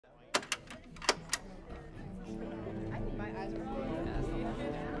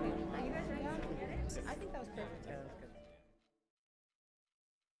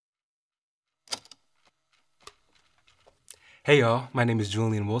Hey y'all, my name is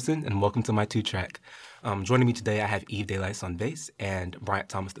Julian Wilson, and welcome to my two-track. Joining me today, I have Eve Daylights on bass and Bryant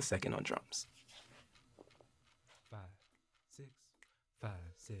Thomas II on drums. 5, 6, 5,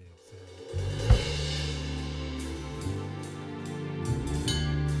 6, 7.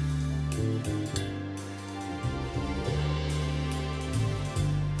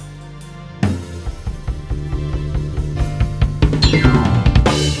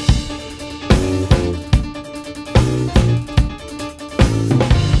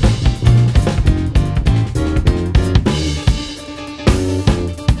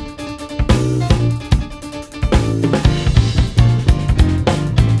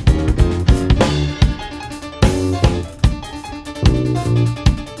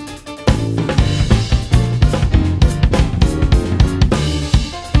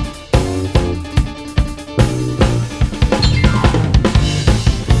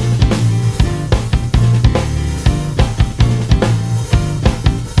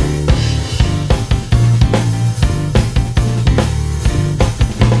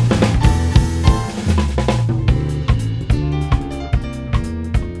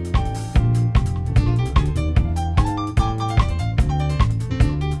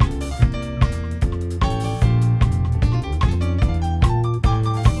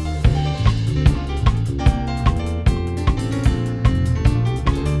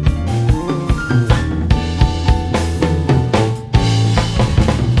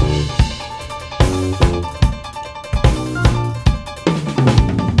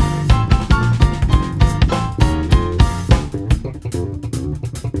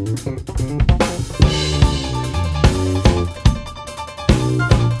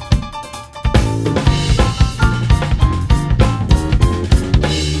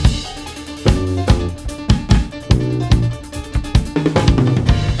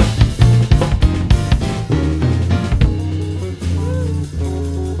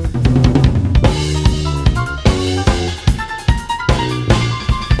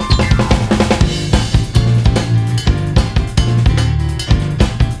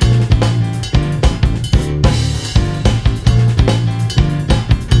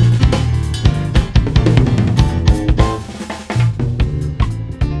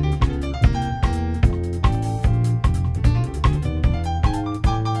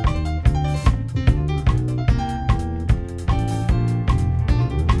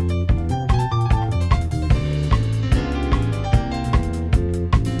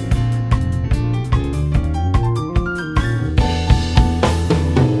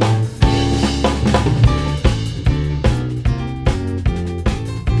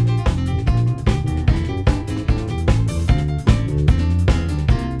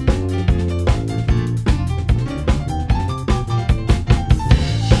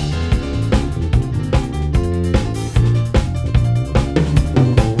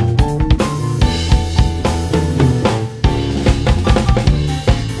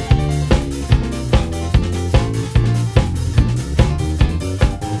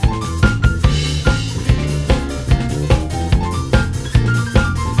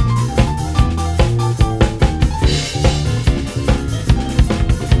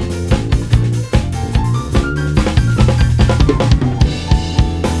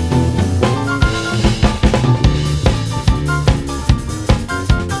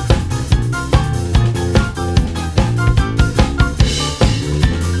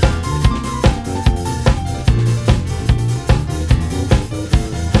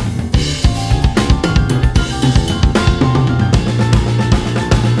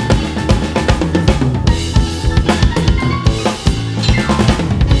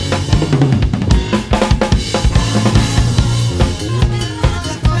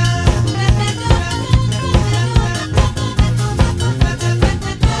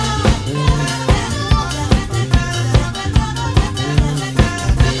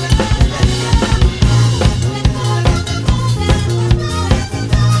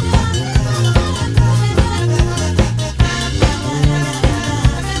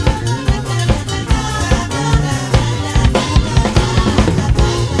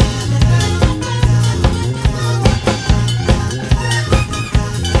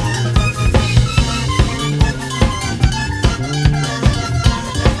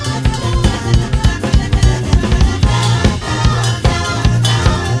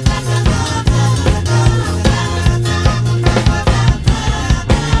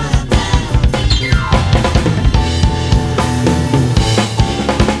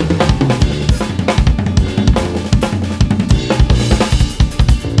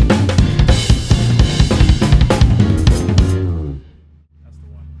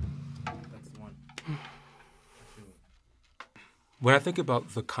 think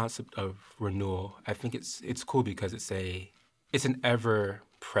about the concept of renewal, I think it's cool because it's an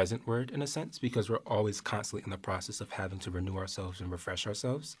ever-present word in a sense, because we're always constantly in the process of having to renew ourselves and refresh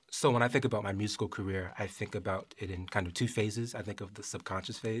ourselves. So when I think about my musical career, I think about it in kind of two phases. I think of the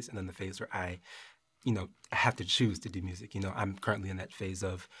subconscious phase and then the phase where I have to choose to do music. I'm currently in that phase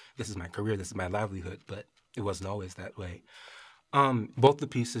of this is my career, this is my livelihood, but it wasn't always that way. Both the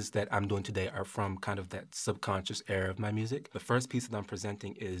pieces that I'm doing today are from kind of that subconscious era of my music. The first piece that I'm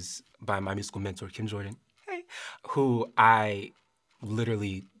presenting is by my musical mentor, Kim Jordan, who I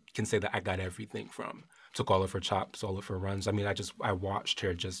literally can say that I got everything from. Took all of her chops, all of her runs. I mean, I watched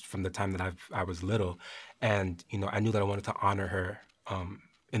her just from the time that I was little, and I knew that I wanted to honor her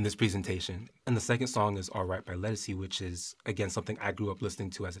in this presentation. And the second song is All Right by Ledisi, which is, again, something I grew up listening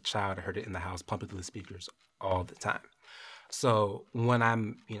to as a child. I heard it in the house, pumping through the speakers all the time. So when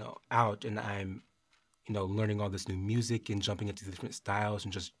I'm, out and I'm, learning all this new music and jumping into different styles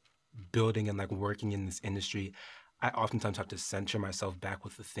and just building and working in this industry, I oftentimes have to center myself back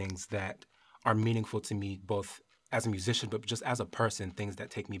with the things that are meaningful to me, both as a musician, but just as a person, things that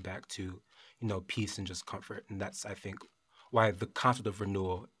take me back to, peace and just comfort. And that's, I think, why the concept of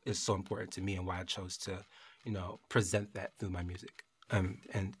renewal is so important to me and why I chose to, present that through my music. And,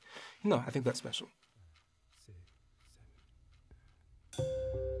 I think that's special.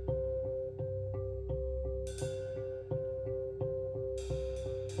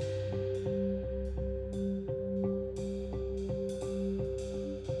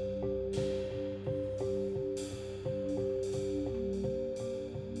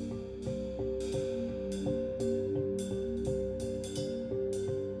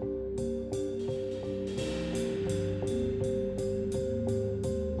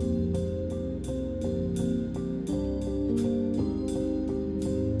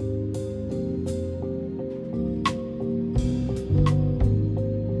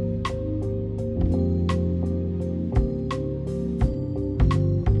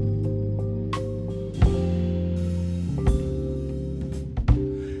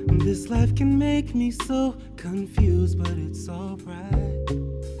 This life can make me so confused, but it's alright.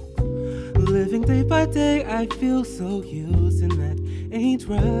 Living day by day, I feel so used, and that ain't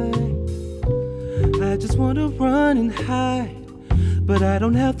right. I just wanna run and hide, but I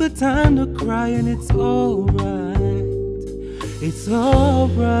don't have the time to cry, and it's alright. It's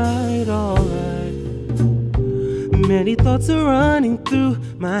alright, alright. Many thoughts are running through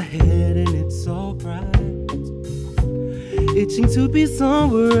my head, and it's alright. Itching to be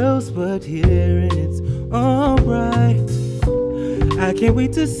somewhere else but here, and it's alright. I can't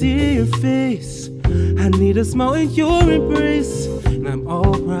wait to see your face. I need a smile in your embrace, and I'm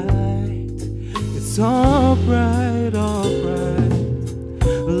alright. It's alright, alright.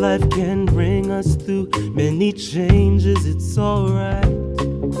 Life can bring us through many changes, it's alright.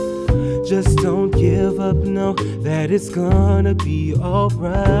 Just don't give up, know that it's gonna be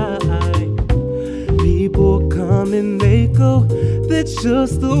alright. People come and they go, that's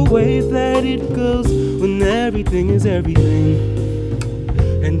just the way that it goes when everything is everything,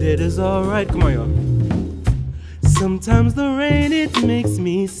 and it is alright. Come on, y'all. Sometimes the rain, it makes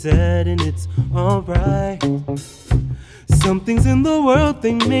me sad, and it's alright. Some things in the world,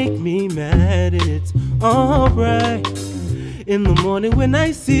 they make me mad, and it's alright. In the morning when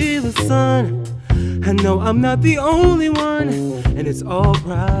I see the sun, I know I'm not the only one, and it's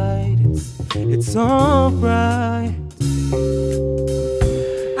alright. It's alright.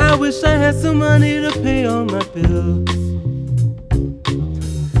 I wish I had some money to pay all my bills,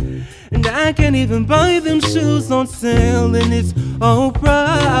 and I can't even buy them shoes on sale, and it's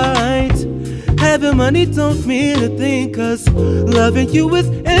alright. Having money don't mean a thing, 'cause loving you is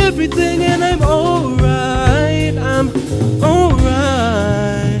everything, and I'm alright. I'm alright.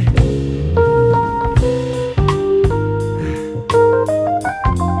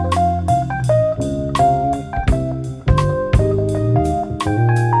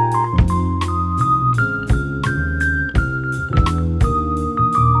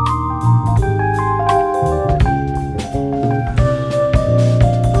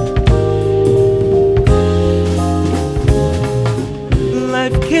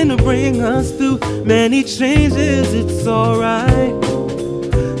 Bring us through many changes, it's alright.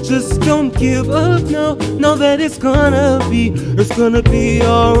 Just don't give up, no, know that it's gonna be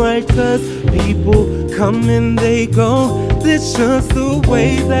alright. 'Cause people come and they go, that's just the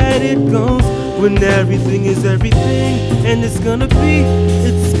way that it goes when everything is everything, and it's gonna be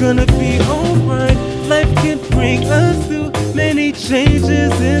alright. Life can bring us through many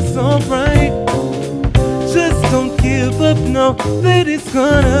changes, it's alright. Just don't give up, no, know that it's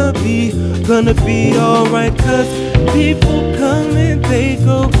gonna be alright. Cause people come and they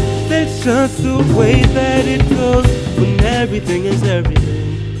go, that's just the way that it goes. When everything is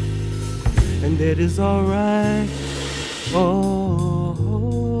everything, and that is alright. Oh,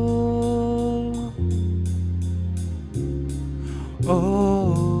 oh,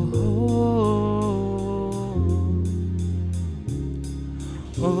 oh,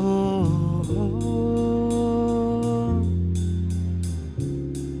 oh.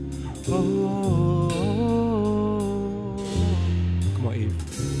 Come on,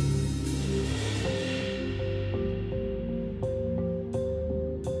 Eve.